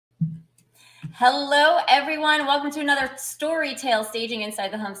Hello, everyone. Welcome to another Storytale Staging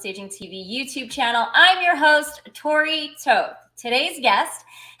Inside the Home Staging TV YouTube channel. I'm your host, Tori Toth. Today's guest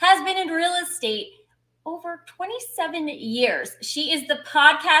has been in real estate over 27 years. She is the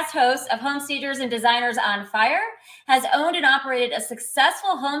podcast host of Home Stagers and Designers on Fire, has owned and operated a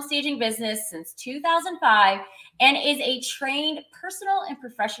successful home staging business since 2005, and is a trained personal and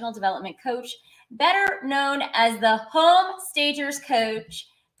professional development coach, better known as the Home Stagers Coach.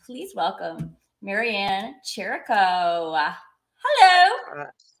 Please welcome Marianne, Cherico. Hello.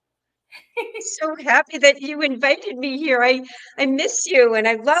 So happy that you invited me here. I miss you and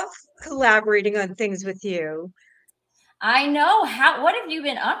I love collaborating on things with you. I know. What have you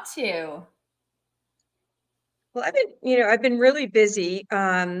been up to? Well, I've been really busy.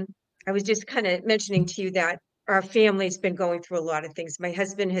 I was just kind of mentioning to you that our family's been going through a lot of things. My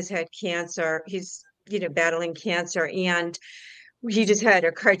husband has had cancer. He's, battling cancer, and he just had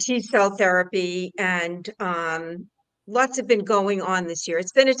a CAR T-cell therapy, and lots have been going on this year.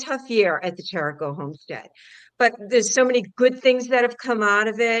 It's been a tough year at the Cherico homestead, but there's so many good things that have come out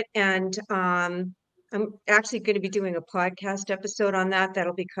of it. And I'm actually going to be doing a podcast episode on that.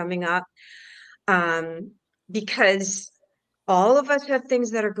 That'll be coming up because all of us have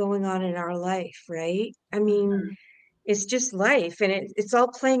things that are going on in our life, right? I mean, it's just life, and it's all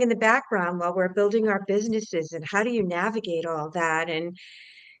playing in the background while we're building our businesses. And how do you navigate all that and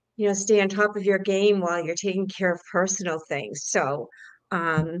stay on top of your game while you're taking care of personal things? So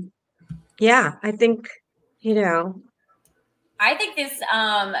yeah, I think I think this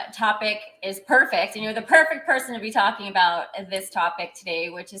topic is perfect, and you're the perfect person to be talking about this topic today,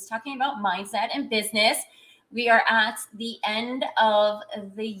 which is talking about mindset and business. We are at the end of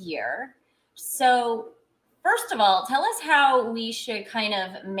the year. So first of all, tell us how we should kind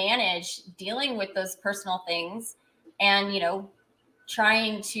of manage dealing with those personal things and,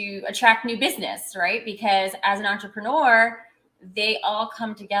 trying to attract new business, right? Because as an entrepreneur, they all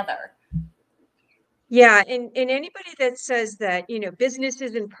come together. Yeah, and anybody that says that, business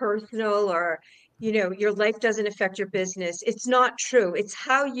isn't personal, or, your life doesn't affect your business, it's not true. It's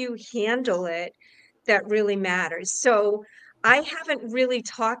how you handle it that really matters. So I haven't really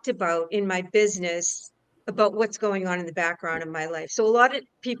talked about in my business about what's going on in the background of my life. So a lot of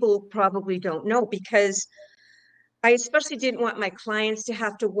people probably don't know, because I especially didn't want my clients to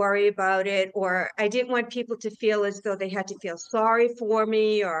have to worry about it, or I didn't want people to feel as though they had to feel sorry for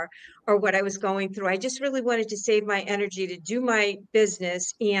me or what I was going through. I just really wanted to save my energy to do my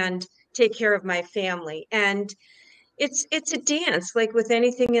business and take care of my family. And it's a dance, like with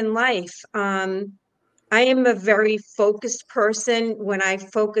anything in life. I am a very focused person. When I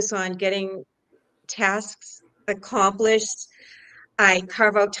focus on getting tasks accomplished, I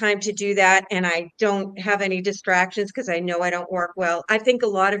carve out time to do that, and I don't have any distractions because I know I don't work well. I think a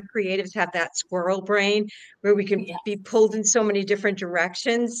lot of creatives have that squirrel brain where we can be pulled in so many different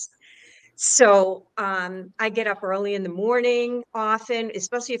directions. So I get up early in the morning often,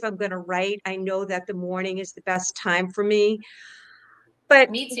 especially if I'm going to write. I know that the morning is the best time for me. But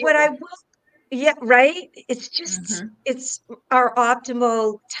Me too. what I will, yeah, right? It's just, it's our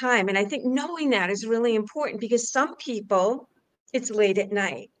optimal time. And I think knowing that is really important, because some people, it's late at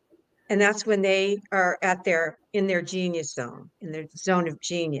night, and that's when they are in their genius zone, in their zone of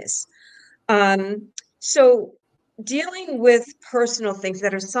genius. So dealing with personal things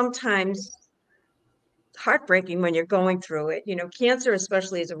that are sometimes heartbreaking when you're going through it, cancer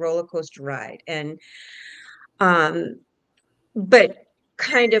especially is a roller coaster ride. And but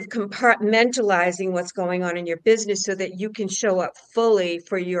kind of compartmentalizing what's going on in your business so that you can show up fully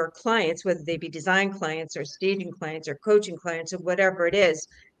for your clients, whether they be design clients or staging clients or coaching clients or whatever it is,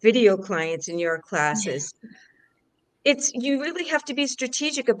 video clients in your classes. You really have to be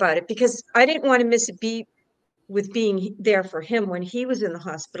strategic about it, because I didn't want to miss a beat with being there for him when he was in the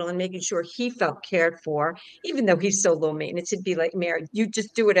hospital and making sure he felt cared for, even though he's so low maintenance. It'd be like, Mary, you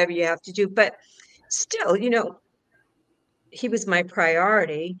just do whatever you have to do. But still, he was my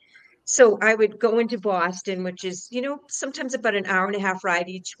priority. So I would go into Boston, which is, sometimes about an hour and a half ride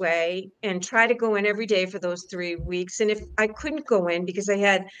each way, and try to go in every day for those 3 weeks. And if I couldn't go in because I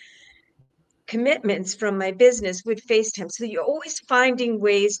had commitments from my business, would FaceTime. So you're always finding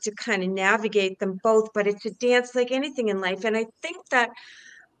ways to kind of navigate them both, but it's a dance like anything in life. And I think that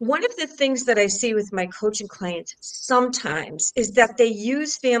one of the things that I see with my coaching clients sometimes is that they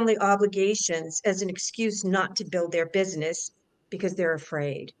use family obligations as an excuse not to build their business because they're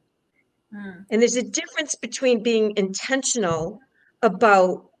afraid. And there's a difference between being intentional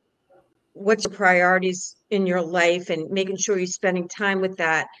about what's your priorities in your life and making sure you're spending time with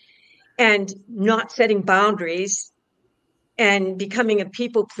that, and not setting boundaries and becoming a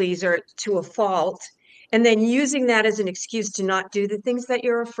people pleaser to a fault, and then using that as an excuse to not do the things that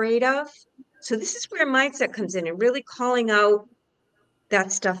you're afraid of. So this is where mindset comes in, and really calling out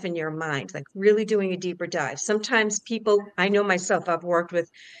that stuff in your mind, like really doing a deeper dive. Sometimes people, I know myself, I've worked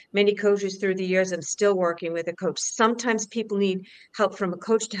with many coaches through the years. I'm still working with a coach. Sometimes people need help from a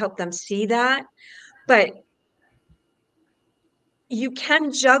coach to help them see that. But you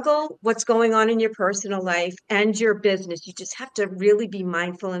can juggle what's going on in your personal life and your business. You just have to really be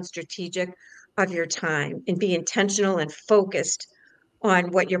mindful and strategic of your time and be intentional and focused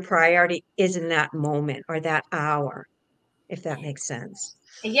on what your priority is in that moment or that hour, if that makes sense.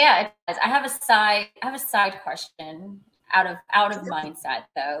 Yeah, it does. I have a side question out of mindset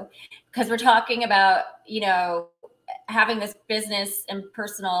though, because we're talking about, having this business and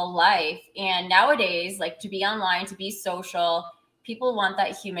personal life. And nowadays, like, to be online, to be social, people want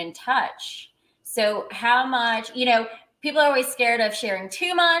that human touch. So how much, people are always scared of sharing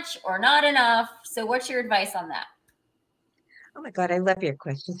too much or not enough. So what's your advice on that? Oh my God, I love your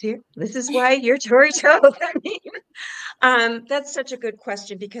questions here. This is why you're Tori Toth. I mean, that's such a good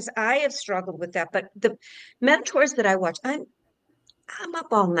question because I have struggled with that. But the mentors that I watch, I'm up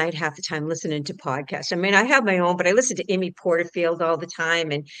all night half the time listening to podcasts. I mean, I have my own, but I listen to Amy Porterfield all the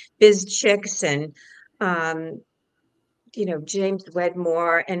time and Biz Chicks and um, James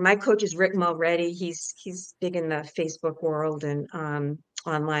Wedmore. And my coach is Rick Mulready. He's big in the Facebook world and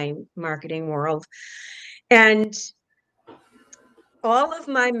online marketing world. And all of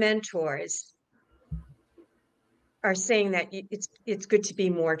my mentors are saying that it's good to be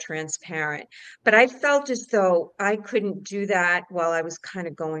more transparent. But I felt as though I couldn't do that while I was kind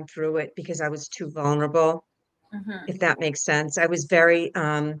of going through it because I was too vulnerable, Mm-hmm. if that makes sense. I was very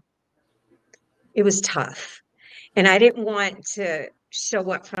it was tough. And I didn't want to show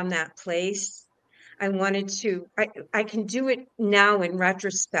up from that place. I wanted to I can do it now in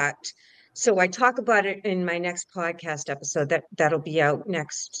retrospect. So I talk about it in my next podcast episode that'll be out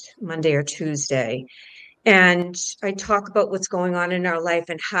next Monday or Tuesday. And I talk about what's going on in our life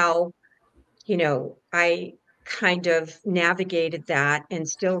and how, I kind of navigated that and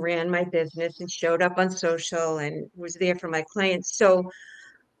still ran my business and showed up on social and was there for my clients. So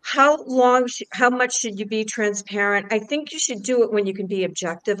how much should you be transparent? I think you should do it when you can be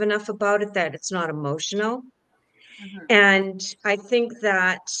objective enough about it that it's not emotional. Mm-hmm. And I think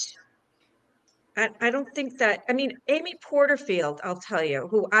that I don't think that, I mean, Amy Porterfield, I'll tell you,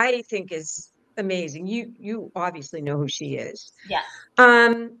 who I think is amazing. You obviously know who she is. Yes.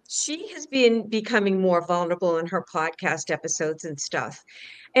 She has been becoming more vulnerable in her podcast episodes and stuff.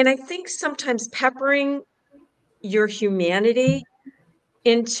 And I think sometimes peppering your humanity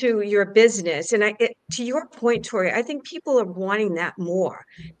into your business, and to your point, Tori, I think people are wanting that more.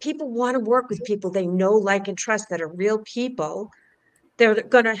 People want to work with people they know, like, and trust that are real people. They're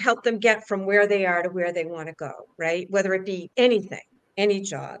going to help them get from where they are to where they want to go, right? Whether it be anything, any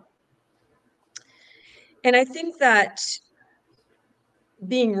job. And I think that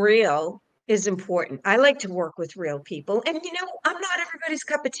being real is important. I like to work with real people. And, I'm not everybody's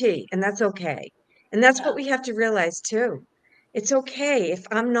cup of tea, and that's okay. And that's what Yeah. we have to realize too. It's okay if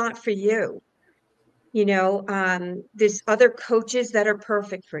I'm not for you. There's other coaches that are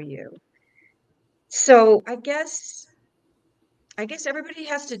perfect for you. So I guess everybody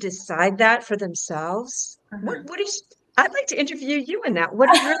has to decide that for themselves. Mm-hmm. I'd like to interview you in that. What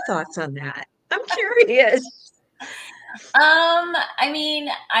are your thoughts on that? I'm curious. I mean,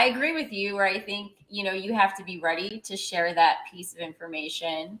 I agree with you where I think, you have to be ready to share that piece of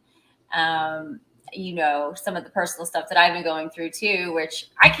information. Some of the personal stuff that I've been going through too, which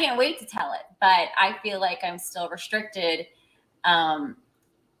I can't wait to tell it, but I feel like I'm still restricted,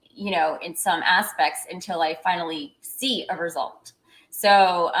 in some aspects until I finally see a result.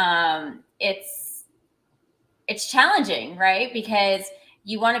 So, it's challenging, right? Because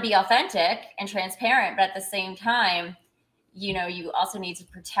you want to be authentic and transparent, but at the same time, you also need to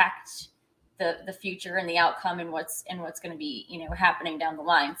protect the future and the outcome and what's going to be, happening down the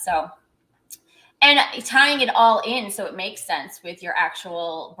line. So, and tying it all in so it makes sense with your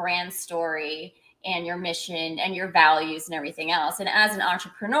actual brand story and your mission and your values and everything else. And as an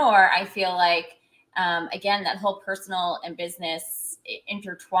entrepreneur, I feel like, again, that whole personal and business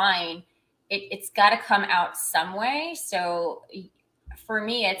intertwine, it's got to come out some way. So for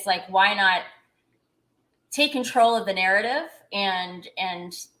me, it's like, why not take control of the narrative and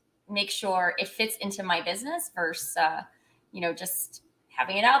make sure it fits into my business versus, just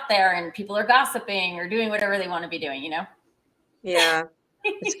having it out there and people are gossiping or doing whatever they want to be doing, Yeah.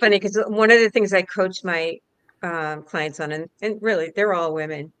 It's funny because one of the things I coach my clients on, and really they're all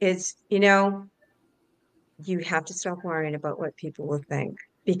women, is, you have to stop worrying about what people will think,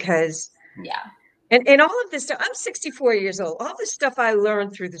 because Yeah. and all of this stuff, I'm 64 years old. All this stuff I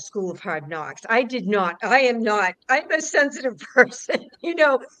learned through the School of Hard Knocks. I am not, I'm a sensitive person, you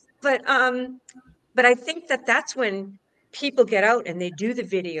know, but I think that that's when people get out and they do the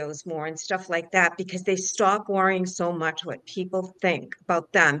videos more and stuff like that, because they stop worrying so much what people think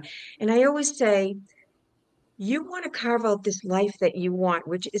about them. And I always say, you want to carve out this life that you want,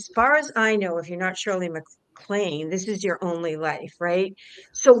 which, as far as I know, if you're not Shirley MacLaine, this is your only life, right?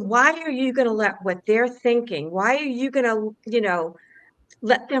 So why are you going to let what they're thinking? Why are you going to,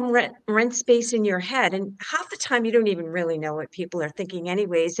 let them rent space in your head? And half the time you don't even really know what people are thinking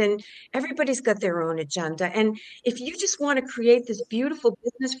anyways. And everybody's got their own agenda. And if you just want to create this beautiful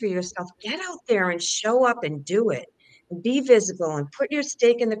business for yourself, get out there and show up and do it, and be visible and put your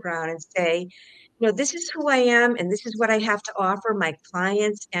stake in the ground and say, this is who I am and this is what I have to offer my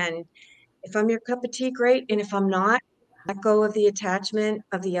clients. And if I'm your cup of tea, great. And if I'm not, let go of the attachment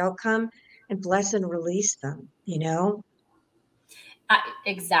of the outcome and bless and release them.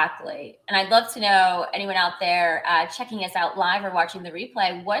 Exactly. And I'd love to know, anyone out there checking us out live or watching the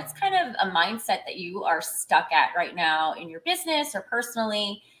replay, what's kind of a mindset that you are stuck at right now in your business or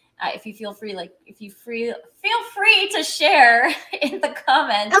personally? If you feel free to share in the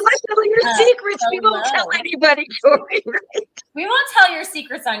comments. I'm not telling your secrets. We won't tell anybody, Tori, right? We won't tell your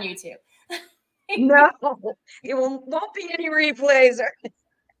secrets on YouTube. No, it won't be any replays.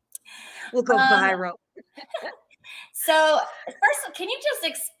 We'll go viral. So first, can you just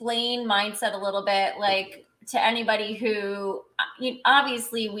explain mindset a little bit, like, to anybody who,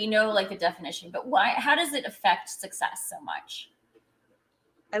 obviously we know like the definition, but how does it affect success so much?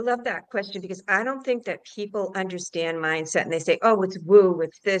 I love that question, because I don't think that people understand mindset, and they say, oh, it's woo,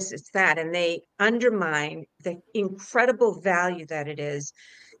 it's this, it's that. And they undermine the incredible value that it is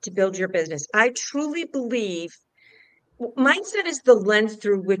to build your business. I truly believe mindset is the lens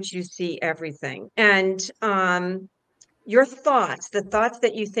through which you see everything. And your thoughts, the thoughts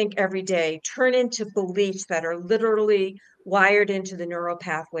that you think every day, turn into beliefs that are literally wired into the neural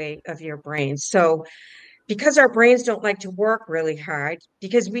pathway of your brain. So because our brains don't like to work really hard,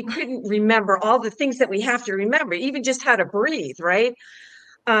 because we couldn't remember all the things that we have to remember, even just how to breathe, right?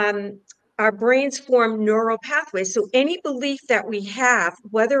 Our brains form neural pathways. So any belief that we have,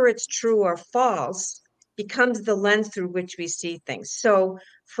 whether it's true or false, becomes the lens through which we see things. So,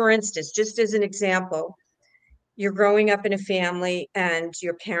 for instance, just as an example, you're growing up in a family and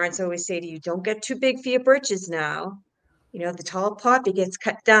your parents always say to you, don't get too big for your britches now. The tall poppy gets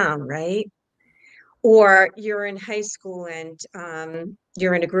cut down, right? Or you're in high school and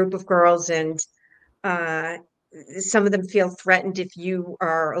you're in a group of girls, and some of them feel threatened if you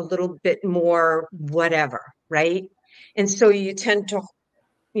are a little bit more whatever, right? And so you tend to,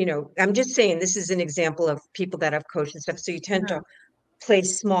 I'm just saying, this is an example of people that I've coached and stuff. So you tend to play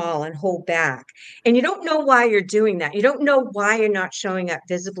small and hold back. And you don't know why you're doing that. You don't know why you're not showing up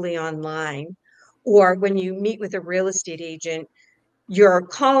visibly online. Or when you meet with a real estate agent, you're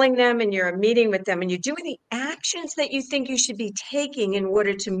calling them and you're meeting with them and you're doing the actions that you think you should be taking in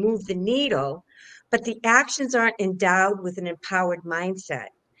order to move the needle, but the actions aren't endowed with an empowered mindset,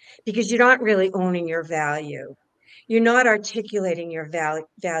 because you're not really owning your value. You're not articulating your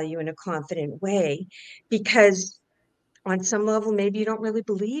value in a confident way, because on some level, maybe you don't really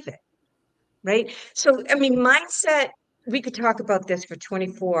believe it, right? So, I mean, mindset, we could talk about this for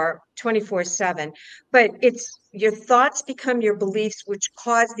 24/7, but it's your thoughts become your beliefs, which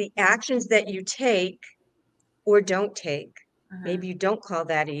cause the actions that you take or don't take. Maybe you don't call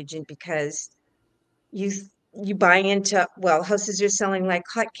that agent because you buy into, well, houses are selling like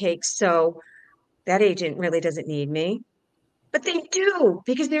hotcakes, so that agent really doesn't need me. But they do,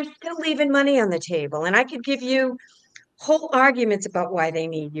 because they're still leaving money on the table. And I could give you whole arguments about why they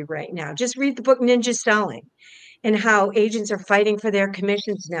need you right now. Just read the book Ninja Selling, and how agents are fighting for their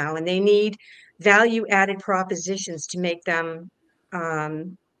commissions now, and they need value added propositions to make them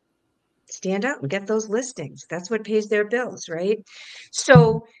stand out and get those listings. That's what pays their bills, right?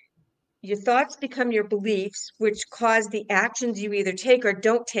 So your thoughts become your beliefs, which cause the actions you either take or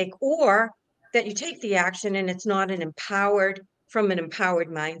don't take, or that you take the action and it's not from an empowered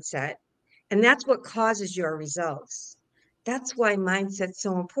mindset. And that's what causes your results. That's why mindset's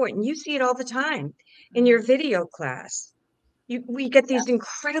so important. You see it all the time in your video class. We get these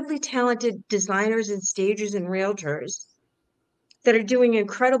incredibly talented designers and stagers and realtors that are doing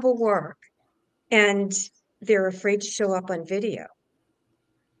incredible work, and they're afraid to show up on video.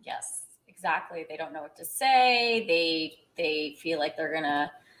 Yes, exactly. They don't know what to say. They feel like they're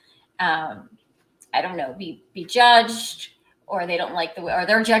gonna, I don't know, be judged, or they don't like or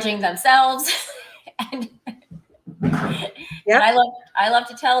they're judging themselves. And And I love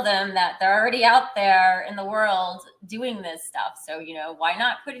to tell them that they're already out there in the world doing this stuff. So, you know, why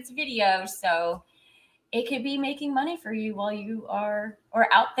not put it to video so it could be making money for you while you are,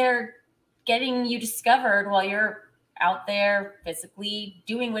 or out there getting you discovered while you're out there physically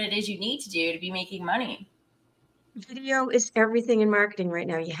doing what it is you need to do to be making money. Video is everything in marketing right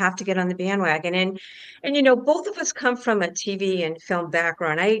now. You have to get on the bandwagon. And you know, both of us come from a TV and film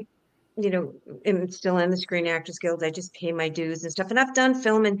background. I, you know, am still in the Screen Actors Guild. I just pay my dues and stuff. And I've done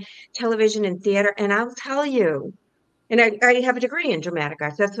film and television and theater. And I'll tell you, and I have a degree in dramatic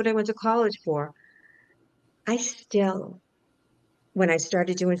arts. That's what I went to college for. I still, when I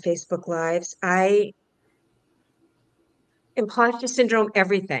started doing Facebook Lives, imposter syndrome,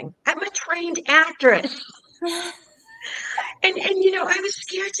 everything. I'm a trained actress. And you know, I was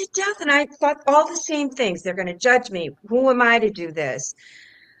scared to death, and I thought all the same things. They're going to judge me. Who am I to do this?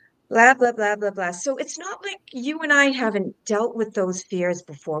 Blah blah blah blah blah. So it's not like you and I haven't dealt with those fears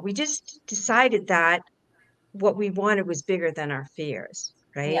before. We just decided that what we wanted was bigger than our fears,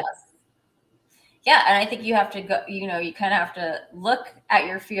 right? Yes. Yeah, and I think you have to go, you know, you kind of have to look at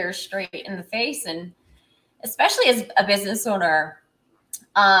your fears straight in the face, and especially as a business owner,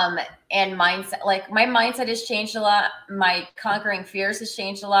 and mindset, like my mindset has changed a lot. My conquering fears has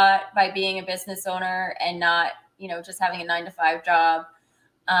changed a lot by being a business owner and not, you know, just having a 9-to-5 job.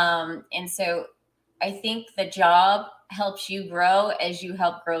 And so I think the job helps you grow as you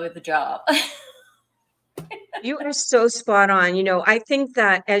help grow the job. You are so spot on. You know, I think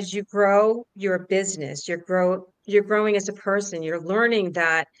that as you grow your business, you're growing as a person. You're learning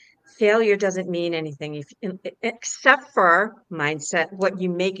that failure doesn't mean anything except for mindset, what you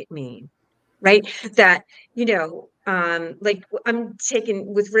make it mean, right? That, you know, like I'm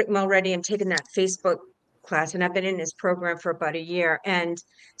taking with Rick Mulready, I'm taking that Facebook class, and I've been in his program for about a year. And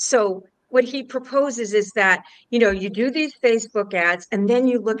so what he proposes is that, you know, you do these Facebook ads and then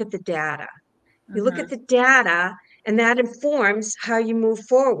you look at the data. You look at the data, and that informs how you move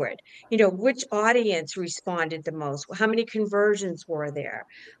forward. You know, which audience responded the most? How many conversions were there?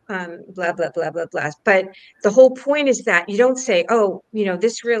 Blah, blah, blah, blah, blah. But the whole point is that you don't say, oh, you know,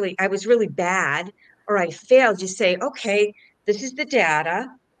 I was really bad or I failed. You say, okay, this is the data.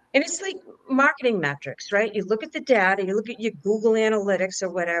 And it's like marketing metrics, right? You look at the data, you look at your Google Analytics or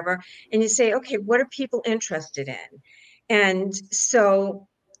whatever, and you say, okay, what are people interested in? And so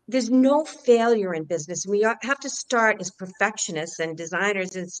there's no failure in business. We have to start as perfectionists and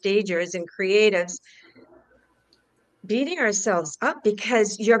designers and stagers and creatives beating ourselves up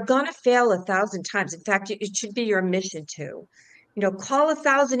because you're going to fail 1,000 times. In fact, it should be your mission to, you know, call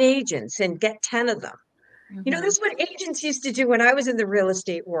 1,000 agents and get 10 of them. You know, that's what agents used to do when I was in the real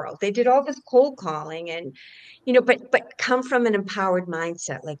estate world. They did all this cold calling and, you know, but come from an empowered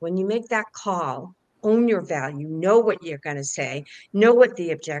mindset. Like when you make that call, own your value, know what you're going to say, know what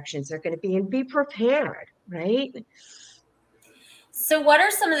the objections are going to be, and be prepared, right? So what are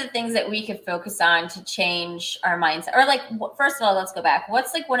some of the things that we could focus on to change our mindset? Or like, first of all, let's go back.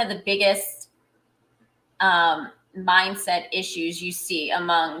 What's like one of the biggest mindset issues you see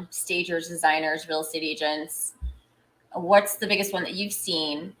among stagers, designers, real estate agents? What's the biggest one that you've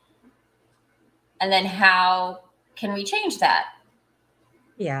seen? And then how can we change that?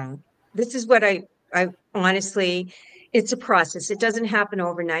 Yeah, this is what I honestly, it's a process. It doesn't happen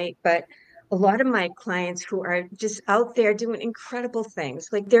overnight, but a lot of my clients who are just out there doing incredible things,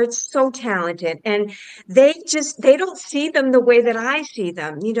 like they're so talented and they don't see them the way that I see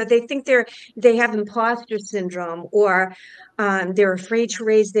them. You know, they think they have imposter syndrome, or they're afraid to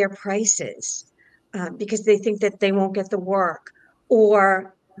raise their prices because they think that they won't get the work,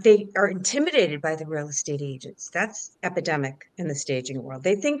 or they are intimidated by the real estate agents. That's epidemic in the staging world.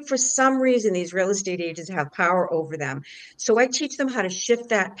 They think for some reason these real estate agents have power over them. So I teach them how to shift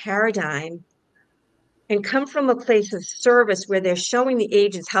that paradigm and come from a place of service where they're showing the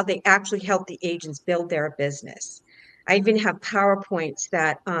agents how they actually help the agents build their business. I even have PowerPoints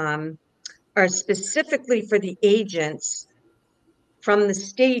that are specifically for the agents from the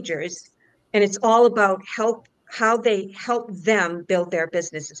stagers, and it's all about how they help them build their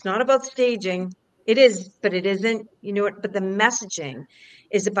business. It's not about staging. It is, but it isn't, you know what, but the messaging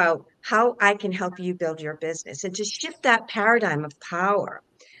is about how I can help you build your business and to shift that paradigm of power.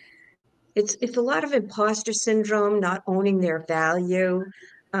 It's a lot of imposter syndrome, not owning their value,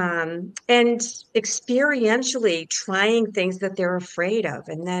 and experientially trying things that they're afraid of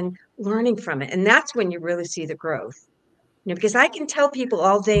and then learning from it. And that's when you really see the growth. You know, because I can tell people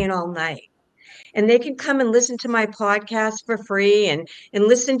all day and all night, and they can come and listen to my podcast for free and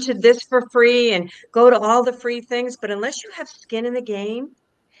listen to this for free and go to all the free things. But unless you have skin in the game,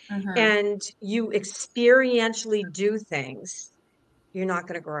 Mm-hmm. and you experientially do things, you're not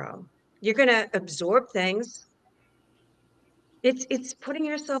going to grow. You're going to absorb things. It's putting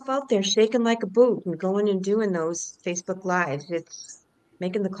yourself out there, shaking like a boot and going and doing those Facebook Lives. It's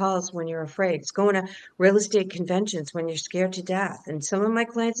making the calls when you're afraid. It's going to real estate conventions when you're scared to death. And some of my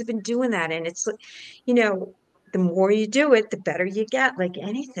clients have been doing that. And it's, you know, the more you do it, the better you get, like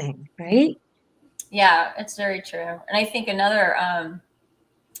anything, right? Yeah, it's very true. And I think another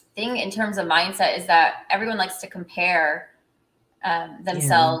thing in terms of mindset is that everyone likes to compare Yeah.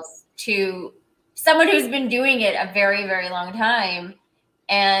 themselves to someone who's been doing it a very, very long time.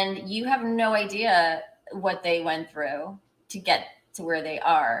 And you have no idea what they went through to get to where they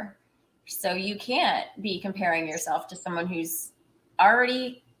are. So you can't be comparing yourself to someone who's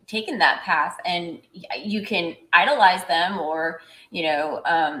already taken that path, and you can idolize them or,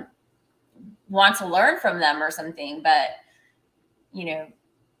 want to learn from them or something. But,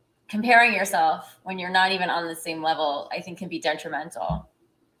 comparing yourself when you're not even on the same level, I think can be detrimental.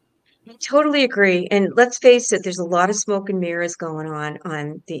 I totally agree. And let's face it, there's a lot of smoke and mirrors going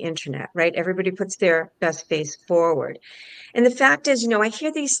on the internet, right? Everybody puts their best face forward. And the fact is, I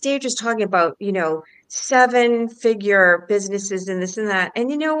hear these stages talking about, 7-figure businesses and this and that. And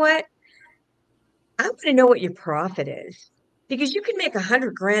you know what? I want to know what your profit is, because you can make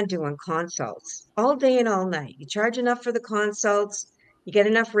 100 grand doing consults all day and all night. You charge enough for the consults. You get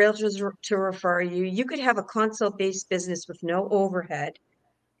enough realtors to refer you. You could have a consult-based business with no overhead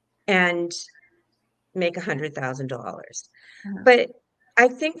and make $100,000. Mhm. But I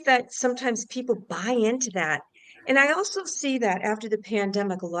think that sometimes people buy into that. And I also see that after the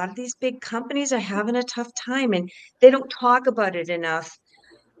pandemic, a lot of these big companies are having a tough time and they don't talk about it enough.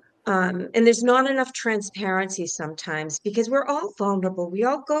 And there's not enough transparency sometimes because we're all vulnerable. We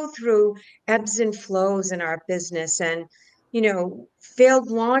all go through ebbs and flows in our business and,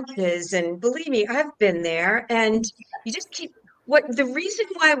 failed launches. And believe me, I've been there. And you just keep the reason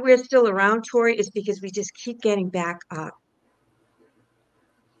why we're still around, Tori, is because we just keep getting back up,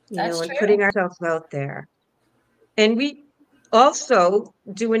 That's and true. putting ourselves out there. And we also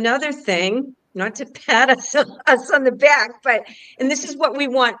do another thing, not to pat us on the back, and this is what we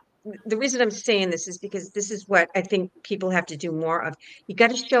want. The reason I'm saying this is because this is what I think people have to do more of. You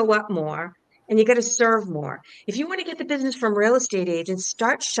got to show up more and you got to serve more. If you want to get the business from real estate agents,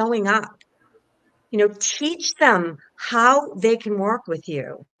 start showing up. Teach them how they can work with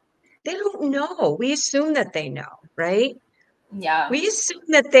you. They don't know. We assume that they know, right? Yeah. We assume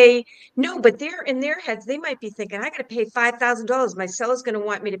that they know, but they're in their heads, they might be thinking, I got to pay $5,000. My seller's going to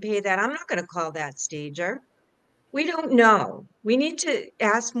want me to pay that. I'm not going to call that stager. We don't know. We need to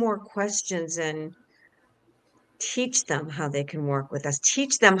ask more questions and teach them how they can work with us,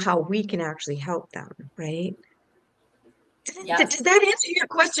 teach them how we can actually help them, right? Did Yes. that answer your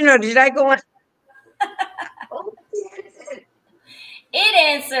question or did I go on?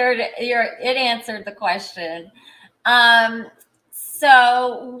 It answered the question.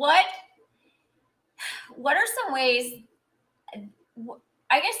 So what are some ways,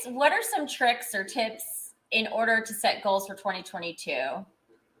 I guess, what are some tricks or tips in order to set goals for 2022?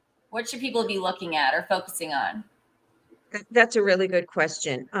 What should people be looking at or focusing on? That's a really good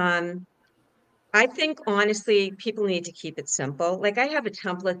question. I think honestly, people need to keep it simple. Like I have a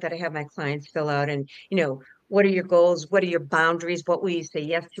template that I have my clients fill out and, what are your goals? What are your boundaries? What will you say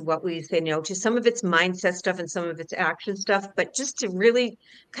yes to? What will you say no to? Some of it's mindset stuff and some of it's action stuff, but just to really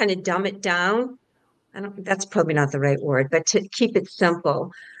kind of dumb it down, that's probably not the right word, but to keep it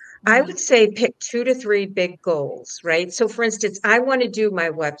simple, I Mm-hmm. would say pick 2 to 3 big goals, right? So for instance, I want to do my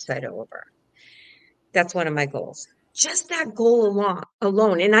website over. That's one of my goals. Just that goal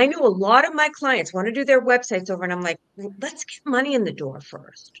alone. And I know a lot of my clients want to do their websites over, and I'm like, let's get money in the door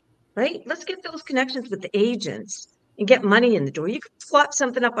first, right? Let's get those connections with the agents and get money in the door. You could flop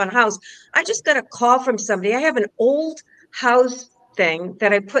something up on a house. I just got a call from somebody. I have an old house thing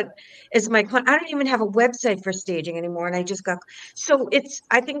that I put as my client. I don't even have a website for staging anymore. And I just got, so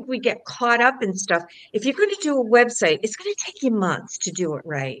I think we get caught up in stuff. If you're going to do a website, it's going to take you months to do it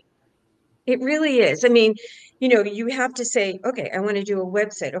right. It really is. I mean, you have to say, okay, I want to do a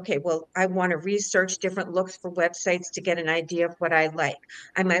website. Okay, well, I want to research different looks for websites to get an idea of what I like.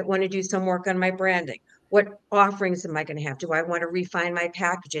 I might want to do some work on my branding. What offerings am I going to have? Do I want to refine my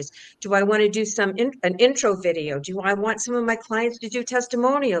packages? Do I want to do an intro video? Do I want some of my clients to do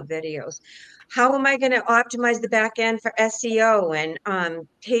testimonial videos? How am I going to optimize the back end for SEO and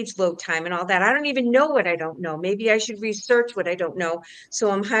page load time and all that? I don't even know what I don't know. Maybe I should research what I don't know. So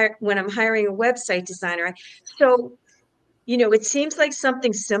when I'm hiring a website designer. So, it seems like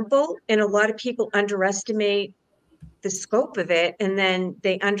something simple, and a lot of people underestimate the scope of it, and then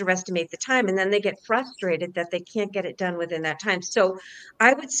they underestimate the time, and then they get frustrated that they can't get it done within that time. So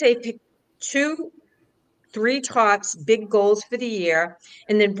I would say pick 2, 3 tops, big goals for the year,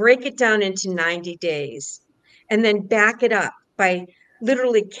 and then break it down into 90 days, and then back it up by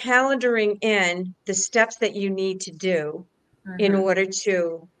literally calendaring in the steps that you need to do in Mm-hmm. order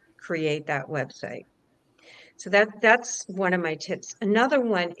to create that website. So that's one of my tips. Another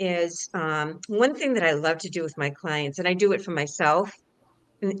one is one thing that I love to do with my clients, and I do it for myself,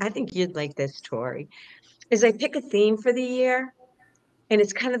 and I think you'd like this, Tori, is I pick a theme for the year, and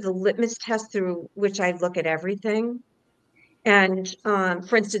it's kind of the litmus test through which I look at everything. And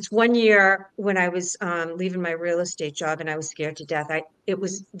for instance, one year when I was leaving my real estate job and I was scared to death, it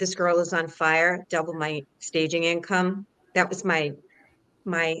was This Girl Is on Fire, double my staging income. That was my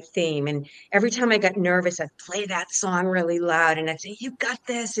theme. And every time I got nervous, I'd play that song really loud and I'd say, "You got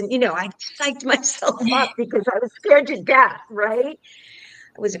this." And I psyched myself up because I was scared to death, right?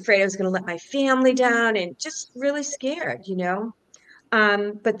 I was afraid I was going to let my family down and just really scared.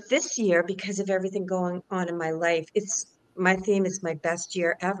 But this year, because of everything going on in my life, my theme is my best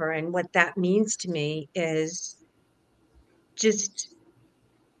year ever. And what that means to me is just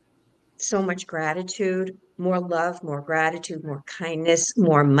so much gratitude, more love, more gratitude, more kindness,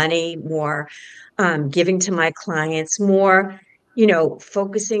 more money, more giving to my clients, more,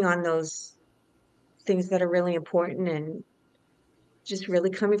 focusing on those things that are really important, and just really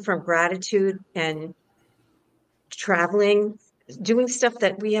coming from gratitude and traveling, doing stuff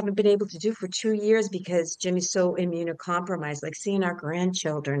that we haven't been able to do for 2 years because Jimmy's so immunocompromised, like seeing our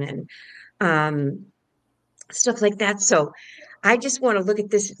grandchildren and um, stuff like that. So I just want to look at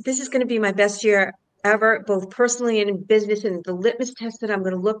this. This is going to be my best year ever, both personally and in business. And the litmus test that I'm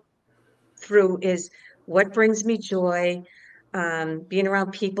going to look through is what brings me joy, being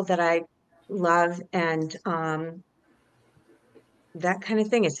around people that I love, and that kind of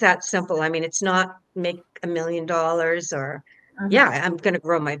thing. It's that simple. I mean, it's not make $1 million or, yeah, Mm-hmm. I'm going to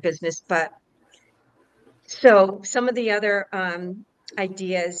grow my business. But so some of the other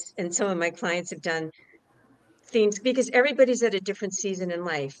ideas, and some of my clients have done themes because everybody's at a different season in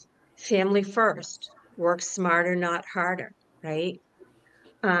life. Family first, work smarter, not harder, right?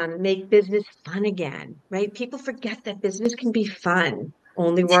 Make business fun again, right? People forget that business can be fun.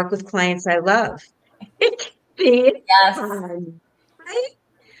 Only work with clients I love. It can be Yes. fun,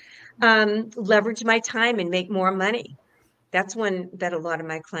 right? Leverage my time and make more money. That's one that a lot of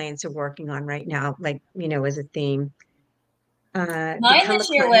my clients are working on right now, like, as a theme. Mine Become a this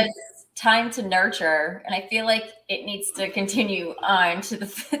year client. was time to nurture, and I feel like it needs to continue on to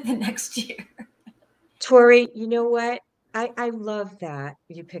the next year. Tori, you know what? I love that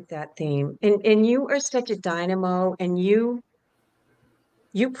you picked that theme. And you are such a dynamo, and you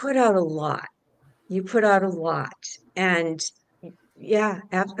put out a lot. You put out a lot. And yeah,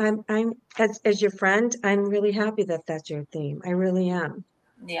 I'm as your friend, I'm really happy that that's your theme. I really am.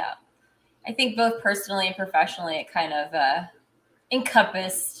 Yeah, I think both personally and professionally, it kind of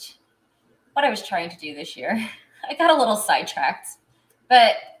encompassed what I was trying to do this year. I got a little sidetracked,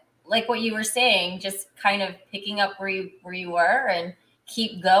 but like what you were saying, just kind of picking up where you were and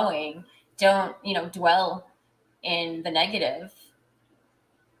keep going. Don't dwell in the negative,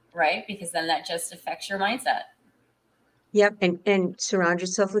 right? Because then that just affects your mindset. Yep. And surround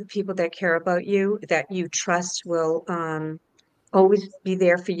yourself with people that care about you, that you trust will always be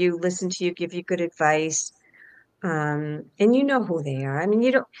there for you, listen to you, give you good advice. And you know who they are. I mean,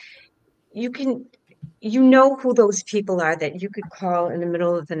 you can, who those people are that you could call in the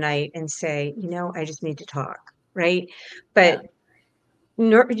middle of the night and say, I just need to talk, right? Yeah. But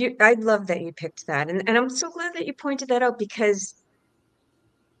I love that you picked that. And I'm so glad that you pointed that out, because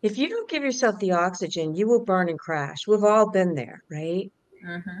if you don't give yourself the oxygen, you will burn and crash. We've all been there, right?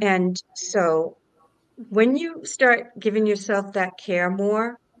 Hmm. And so when you start giving yourself that care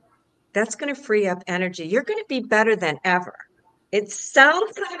more, that's going to free up energy. You're going to be better than ever. It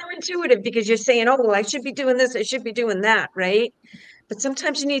sounds counterintuitive because you're saying, "Oh, well, I should be doing this, I should be doing that," right? But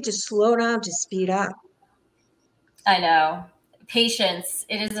sometimes you need to slow down to speed up. I know. Patience,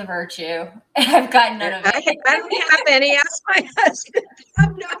 it is a virtue. I've got none of it. I don't have any. Ask my husband.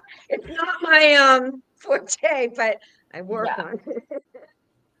 It's not my forte, but I work Yeah. on it.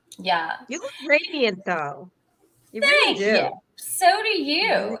 Yeah. You look radiant, though. You really Thank you. do. So do You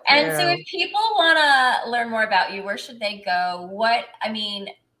really you. And so do. if people want to learn more about you, where should they go? What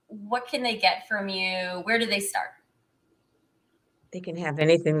can they get from you? Where do they start? They can have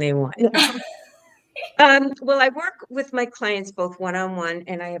anything they want. Well, I work with my clients both one-on-one,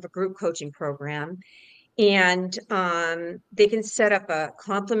 and I have a group coaching program. And they can set up a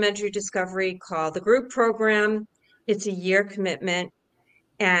complimentary discovery call the group program. It's a year commitment,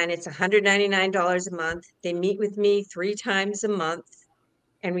 and it's $199 a month. They meet with me 3 times a month,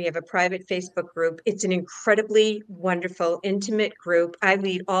 and we have a private Facebook group. It's an incredibly wonderful, intimate group. I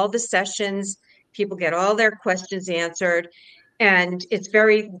lead all the sessions. People get all their questions answered, and it's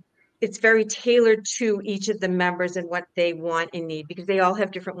very tailored to each of the members and what they want and need, because they all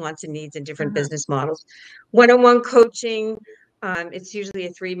have different wants and needs and different business models. One-on-one coaching, it's usually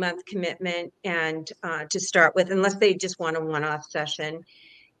a 3-month commitment, and to start with, unless they just want a one-off session.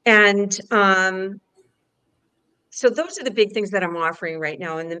 And so those are the big things that I'm offering right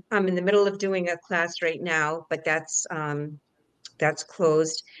now. And I'm in the middle of doing a class right now, but that's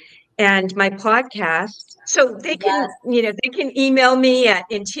closed. And my podcast, so they can, they can email me at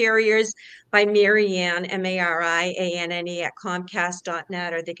interiors by Marianne, Marianne at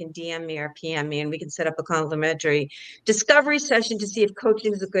Comcast.net, or they can DM me or PM me, and we can set up a complimentary discovery session to see if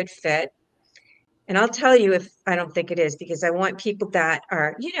coaching is a good fit. And I'll tell you if I don't think it is, because I want people that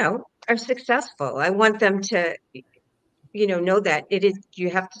are, are successful. I want them to, know that it is, you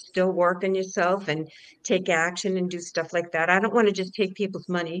have to still work on yourself and take action and do stuff like that. I don't want to just take people's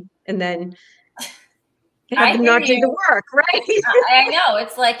money and then have them not do the work, right? I know.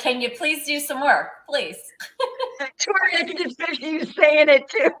 It's like, can you please do some work, please? Tori, I can just picture you saying it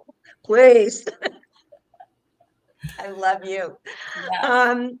too. Please. I love you.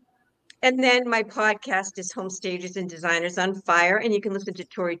 Yeah. And then my podcast is Home Stagers and Designers on Fire, and you can listen to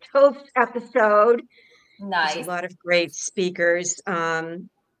Tori Toth's episode. Nice. There's a lot of great speakers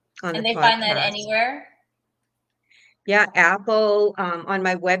on the podcast. And they find that anywhere? Yeah, Apple, on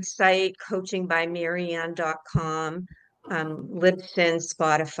my website, coachingbymarianne.com, Libsyn,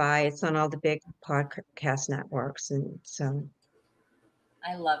 Spotify. It's on all the big podcast networks. And so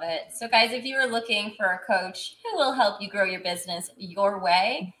I love it. So guys, if you are looking for a coach who will help you grow your business your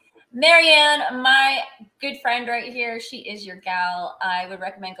way, Marianne, my good friend right here, she is your gal. I would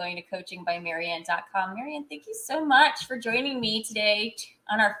recommend going to coachingbymarianne.com. Marianne, thank you so much for joining me today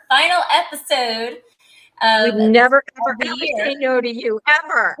on our final episode. We'd never, ever say no to you,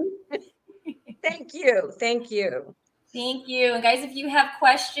 ever. Thank you. Thank you. Thank you. And guys, if you have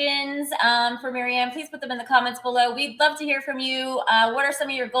questions for Marianne, please put them in the comments below. We'd love to hear from you. What are some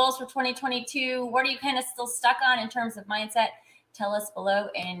of your goals for 2022? What are you kind of still stuck on in terms of mindset? Tell us below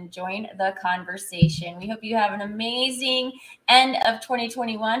and join the conversation. We hope you have an amazing end of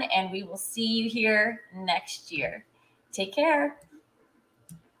 2021, and we will see you here next year. Take care.